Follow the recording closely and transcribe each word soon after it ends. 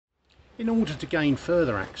In order to gain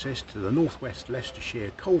further access to the North-West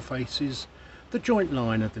Leicestershire coalfaces, the joint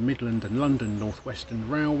line of the Midland and London North Western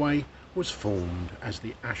Railway was formed as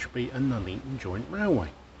the Ashby and Nuneaton Joint Railway.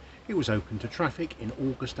 It was opened to traffic in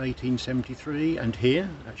August 1873, and here,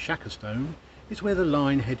 at Shackerstone, is where the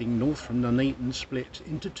line heading north from Nuneaton split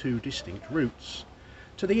into two distinct routes.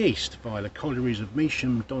 To the east via the collieries of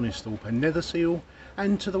Measham, Donisthorpe and Netherseal,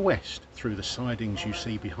 and to the west through the sidings you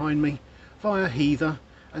see behind me via Heather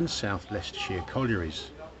and South Leicestershire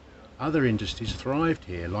collieries. Other industries thrived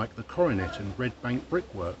here, like the Coronet and Redbank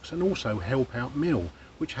brickworks, and also Helpout Mill,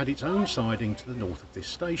 which had its own siding to the north of this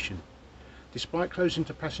station. Despite closing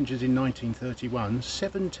to passengers in 1931,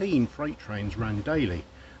 17 freight trains ran daily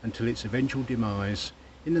until its eventual demise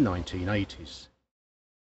in the 1980s.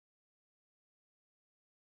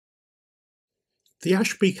 The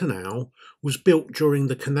Ashby Canal was built during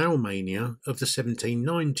the canal mania of the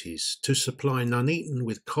 1790s to supply Nuneaton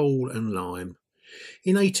with coal and lime.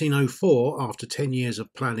 In 1804, after 10 years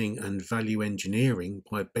of planning and value engineering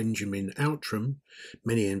by Benjamin Outram,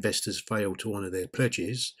 many investors failed to honour their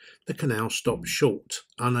pledges, the canal stopped short,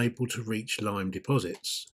 unable to reach lime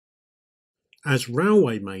deposits. As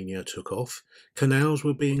railway mania took off, canals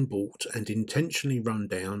were being bought and intentionally run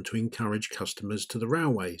down to encourage customers to the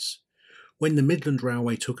railways. When the Midland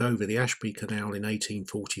Railway took over the Ashby Canal in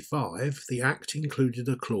 1845, the Act included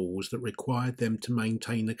a clause that required them to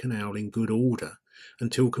maintain the canal in good order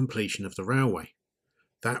until completion of the railway.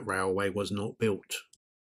 That railway was not built.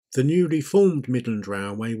 The newly formed Midland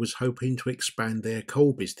Railway was hoping to expand their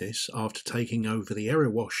coal business after taking over the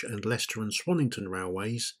Erewash and Leicester and Swannington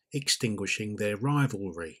railways, extinguishing their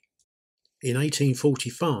rivalry. In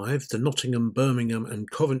 1845, the Nottingham, Birmingham and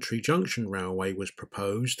Coventry Junction Railway was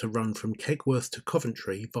proposed to run from Kegworth to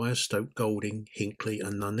Coventry via Stoke Golding, Hinckley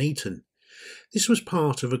and Nuneaton. This was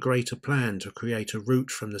part of a greater plan to create a route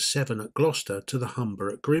from the Severn at Gloucester to the Humber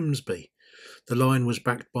at Grimsby. The line was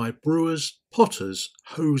backed by brewers, potters,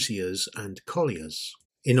 hosiers and colliers.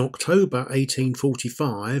 In October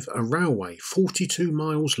 1845, a railway 42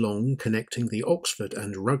 miles long connecting the Oxford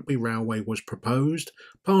and Rugby Railway was proposed,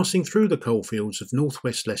 passing through the coalfields of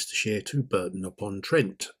North-West Leicestershire to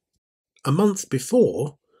Burton-upon-Trent. A month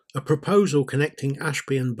before, a proposal connecting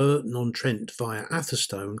Ashby and Burton-on-Trent via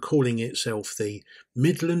Atherstone, calling itself the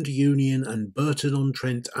Midland Union and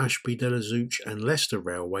Burton-on-Trent Ashby de la Zouch and Leicester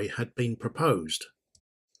Railway had been proposed.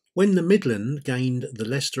 When the Midland gained the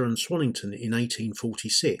Leicester and Swannington in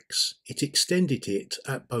 1846, it extended it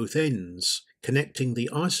at both ends, connecting the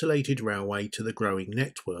isolated railway to the growing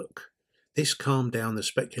network. This calmed down the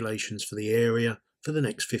speculations for the area for the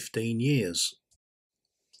next 15 years.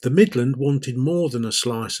 The Midland wanted more than a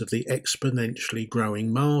slice of the exponentially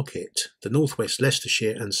growing market. The North-West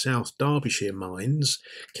Leicestershire and South Derbyshire mines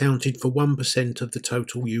counted for 1% of the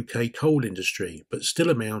total UK coal industry, but still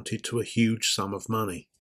amounted to a huge sum of money.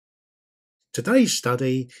 Today's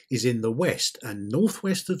study is in the west and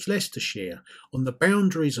northwest of Leicestershire, on the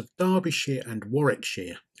boundaries of Derbyshire and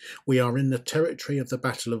Warwickshire. We are in the territory of the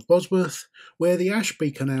Battle of Bosworth, where the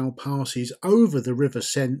Ashby Canal passes over the River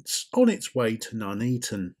Sence on its way to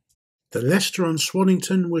Nuneaton. The Leicester and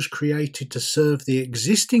Swannington was created to serve the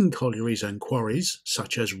existing collieries and quarries,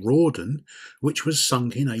 such as Rawdon, which was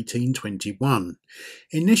sunk in 1821.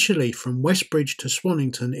 Initially from Westbridge to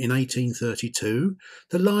Swannington in 1832,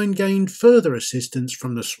 the line gained further assistance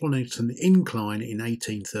from the Swannington Incline in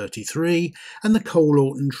 1833 and the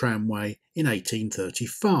Coal-Orton Tramway in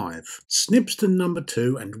 1835. Snibston No.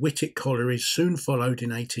 2 and Whitwick collieries soon followed in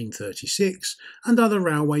 1836, and other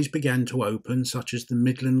railways began to open, such as the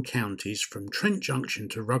Midland counties from Trent Junction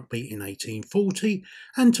to Rugby in 1840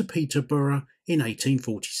 and to Peterborough in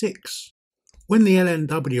 1846. When the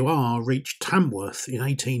LNWR reached Tamworth in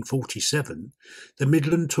 1847, the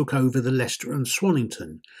Midland took over the Leicester and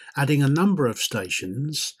Swannington, adding a number of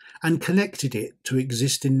stations, and connected it to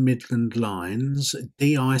existing Midland lines,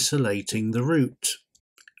 de-isolating the route.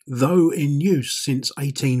 Though in use since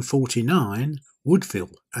 1849,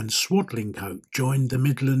 Woodville and Swadlincote joined the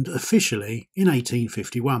Midland officially in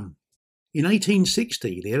 1851. In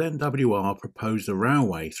 1860, the LNWR proposed a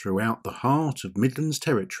railway throughout the heart of Midlands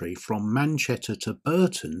territory from Manchester to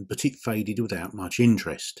Burton, but it faded without much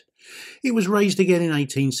interest. It was raised again in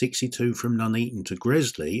 1862 from Nuneaton to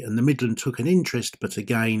Gresley, and the Midland took an interest, but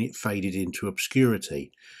again it faded into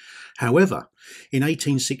obscurity. However, in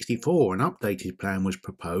 1864 an updated plan was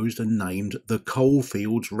proposed and named the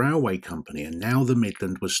Coalfields Railway Company, and now the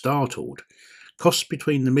Midland was startled. Costs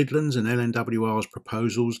between the Midlands and LNWR's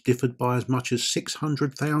proposals differed by as much as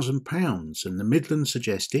 £600,000, and the Midlands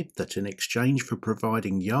suggested that in exchange for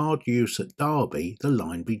providing yard use at Derby, the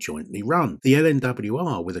line be jointly run. The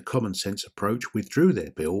LNWR, with a common sense approach, withdrew their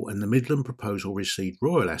bill, and the Midland proposal received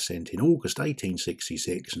royal assent in August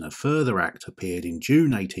 1866, and a further act appeared in June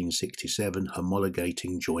 1867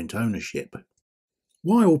 homologating joint ownership.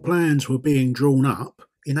 While plans were being drawn up,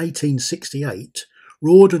 in 1868,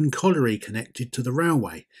 Rawdon Colliery connected to the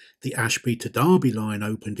railway. The Ashby to Derby line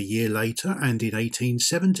opened a year later, and in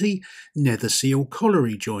 1870, Netherseal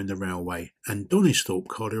Colliery joined the railway, and Donisthorpe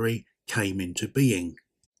Colliery came into being.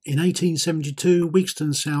 In 1872,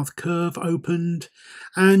 Wigston South Curve opened,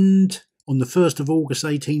 and on the 1st of August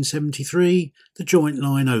 1873, the joint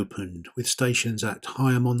line opened, with stations at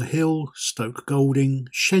Higham on the Hill, Stoke Golding,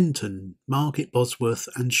 Shenton, Market Bosworth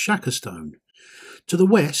and Shackerstone. To the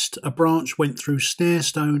west, a branch went through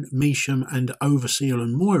Snarestone, Measham and Overseal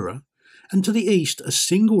and Moira, and to the east a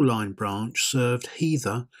single line branch served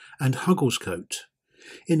Heather and Hugglescote.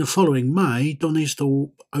 In the following May,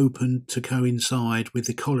 Donisthorpe opened to coincide with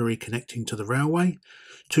the colliery connecting to the railway,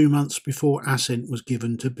 2 months before assent was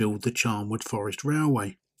given to build the Charnwood Forest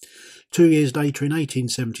Railway. 2 years later, in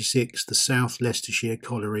 1876, the South Leicestershire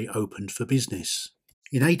Colliery opened for business.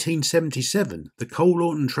 In 1877, the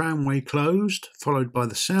Coal-Lawton Tramway closed, followed by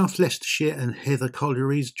the South Leicestershire and Heather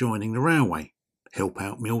collieries joining the railway.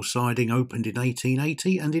 Helpout Mill siding opened in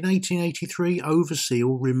 1880, and in 1883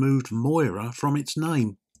 Overseal removed Moira from its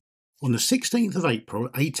name. On the 16th of April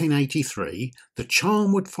 1883, the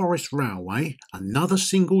Charnwood Forest Railway, another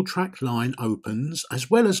single-track line, opens,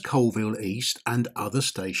 as well as Coalville East and other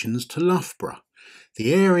stations to Loughborough.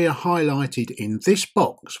 The area highlighted in this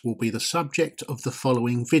box will be the subject of the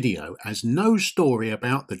following video, as no story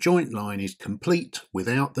about the joint line is complete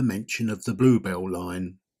without the mention of the Bluebell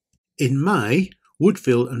line. In May,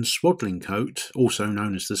 Woodville and Swadlincote, also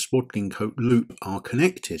known as the Swadlincote Loop, are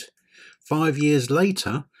connected. 5 years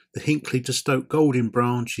later, the Hinckley to Stoke Golding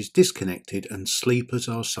branch is disconnected and sleepers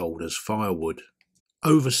are sold as firewood.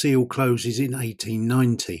 Overseal closes in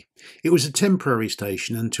 1890. It was a temporary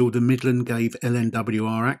station until the Midland gave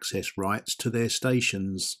LNWR access rights to their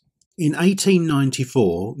stations. In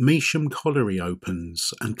 1894, Measham Colliery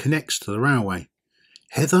opens and connects to the railway.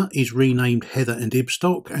 Heather is renamed Heather and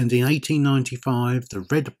Ibstock, and in 1895 the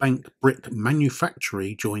Red Bank Brick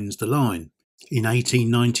Manufactory joins the line. In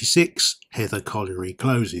 1896, Heather Colliery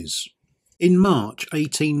closes. In March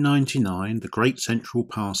 1899, the Great Central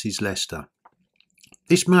passes Leicester.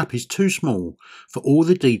 This map is too small for all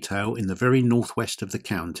the detail in the very northwest of the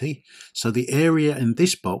county, so the area in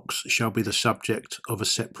this box shall be the subject of a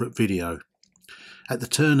separate video. At the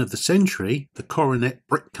turn of the century, the Coronet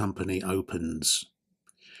Brick Company opens.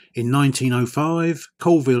 In 1905,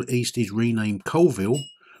 Coalville East is renamed Coalville,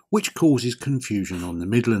 which causes confusion on the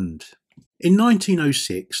Midland. In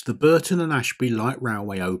 1906, the Burton and Ashby Light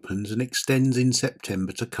Railway opens and extends in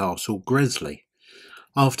September to Castle Gresley.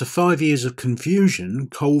 After 5 years of confusion,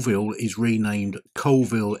 Coalville is renamed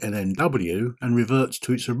Coalville LNW and reverts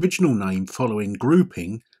to its original name following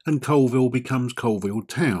grouping, and Coalville becomes Coalville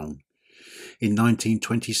Town. In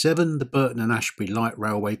 1927, the Burton and Ashby Light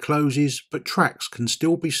Railway closes, but tracks can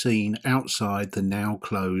still be seen outside the now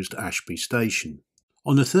closed Ashby station.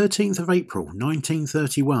 On the 13th of April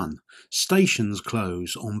 1931, stations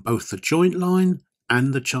close on both the joint line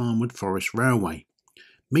and the Charnwood Forest Railway.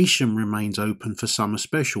 Measham remains open for summer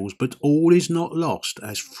specials, but all is not lost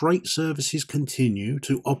as freight services continue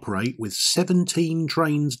to operate with 17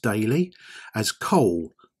 trains daily, as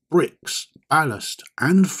coal, bricks, ballast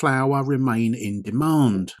and flour remain in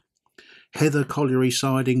demand. Heather Colliery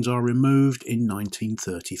sidings are removed in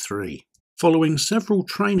 1933. Following several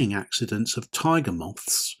training accidents of tiger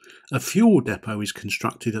moths, a fuel depot is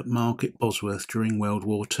constructed at Market Bosworth during World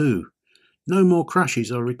War II. No more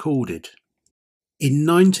crashes are recorded. In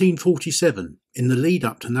 1947, in the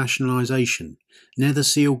lead-up to nationalisation,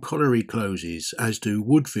 Netherseal Colliery closes, as do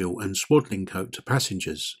Woodville and Swadlincote to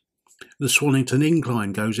passengers. The Swannington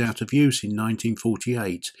Incline goes out of use in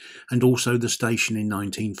 1948, and also the station in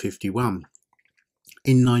 1951.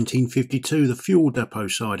 In 1952, the fuel depot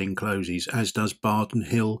siding closes, as does Barton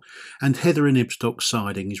Hill, and Heather and Ibstock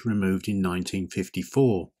siding is removed in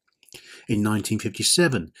 1954. In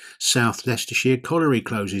 1957, South Leicestershire Colliery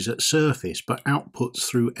closes at surface but outputs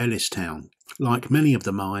through Ellistown. Like many of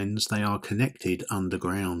the mines, they are connected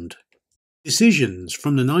underground. Decisions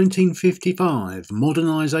from the 1955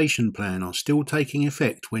 modernisation plan are still taking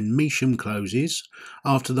effect when Measham closes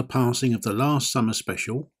after the passing of the last summer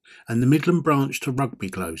special, and the Midland branch to Rugby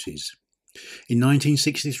closes. In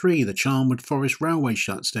 1963, the Charnwood Forest Railway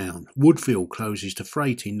shuts down. Woodville closes to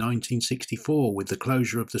freight in 1964 with the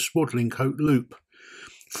closure of the Swadlincote Loop.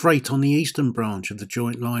 Freight on the eastern branch of the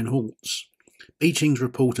joint line halts. Beeching's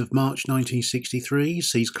report of March 1963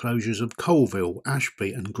 sees closures of Colville,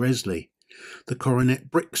 Ashby and Gresley. The Coronet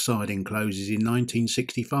Brick siding closes in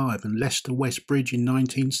 1965 and Leicester West Bridge in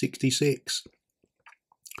 1966.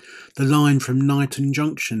 The line from Knighton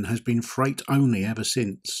Junction has been freight only ever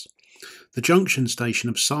since. The junction station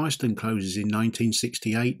of Syston closes in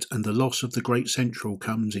 1968 and the loss of the Great Central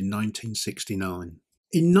comes in 1969.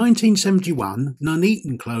 In 1971,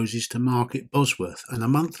 Nuneaton closes to Market Bosworth and a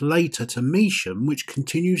month later to Measham, which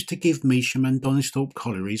continues to give Measham and Donisthorpe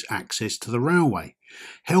collieries access to the railway.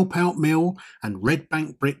 Helpout Mill and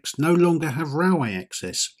Redbank Bricks no longer have railway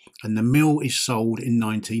access and the mill is sold in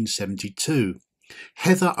 1972.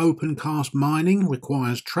 Heather Open Cast Mining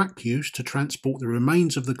requires track use to transport the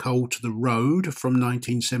remains of the coal to the road from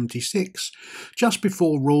 1976, just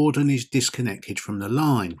before Rawdon is disconnected from the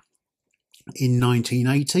line. In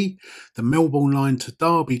 1980, the Melbourne line to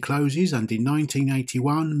Derby closes and in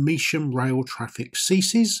 1981 Measham rail traffic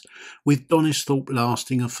ceases, with Donisthorpe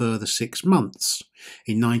lasting a further 6 months.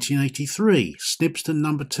 In 1983, Snibston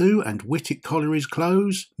No. 2 and Whittick collieries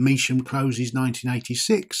close, Measham closes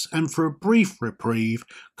 1986 and for a brief reprieve,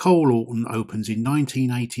 Coal Orton opens in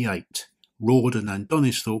 1988. Rawdon and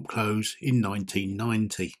Donisthorpe close in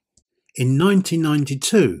 1990. In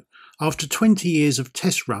 1992, after 20 years of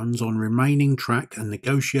test runs on remaining track and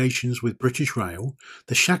negotiations with British Rail,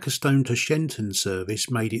 the Shackerstone to Shenton service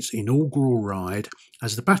made its inaugural ride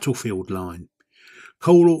as the Battlefield line.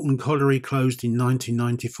 Coal Orton Colliery closed in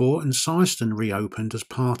 1994 and Syston reopened as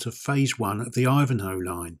part of Phase 1 of the Ivanhoe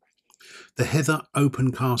line. The Heather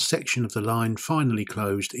Open Cast section of the line finally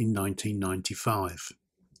closed in 1995.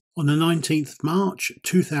 On the 19th March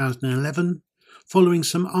 2011, following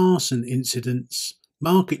some arson incidents,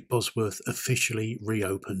 Market Bosworth officially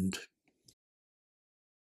reopened.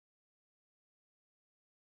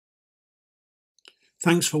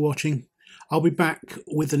 Thanks for watching. I'll be back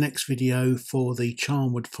with the next video for the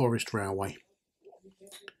Charnwood Forest Railway.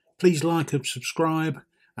 Please like and subscribe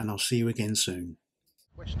and I'll see you again soon.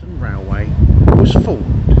 Western Railway was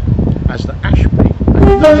formed as the Ashby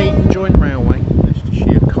and Nuneaton Joint Railway,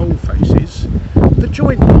 Leicestershire coal faces the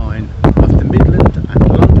joint line of the Midland and